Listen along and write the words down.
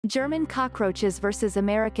German cockroaches versus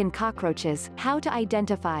American cockroaches, how to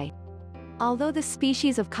identify. Although the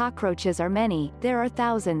species of cockroaches are many, there are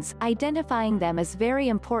thousands, identifying them is very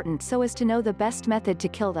important so as to know the best method to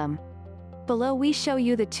kill them. Below we show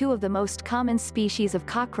you the two of the most common species of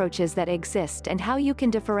cockroaches that exist and how you can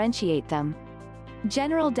differentiate them.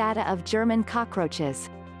 General data of German cockroaches.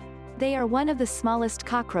 They are one of the smallest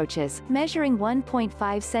cockroaches, measuring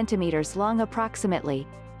 1.5 centimeters long approximately.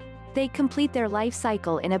 They complete their life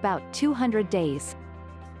cycle in about 200 days.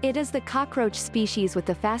 It is the cockroach species with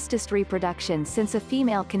the fastest reproduction since a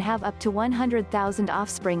female can have up to 100,000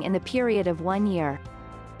 offspring in the period of 1 year.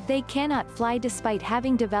 They cannot fly despite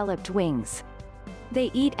having developed wings. They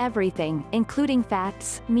eat everything, including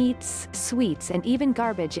fats, meats, sweets and even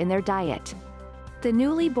garbage in their diet. The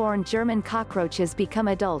newly born German cockroaches become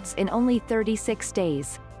adults in only 36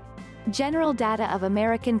 days. General data of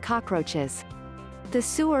American cockroaches. The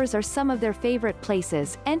sewers are some of their favorite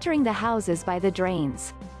places, entering the houses by the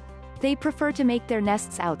drains. They prefer to make their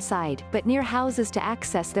nests outside, but near houses to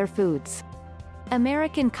access their foods.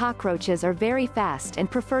 American cockroaches are very fast and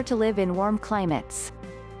prefer to live in warm climates.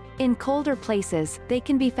 In colder places, they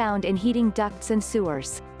can be found in heating ducts and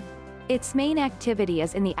sewers. Its main activity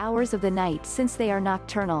is in the hours of the night since they are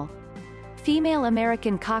nocturnal. Female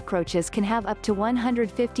American cockroaches can have up to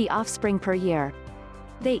 150 offspring per year.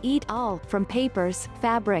 They eat all, from papers,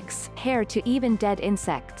 fabrics, hair to even dead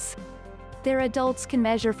insects. Their adults can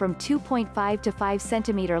measure from 2.5 to 5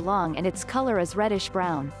 centimeter long and its color is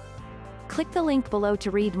reddish-brown. Click the link below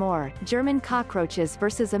to read more. German cockroaches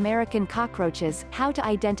versus American cockroaches, how to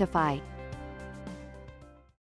identify.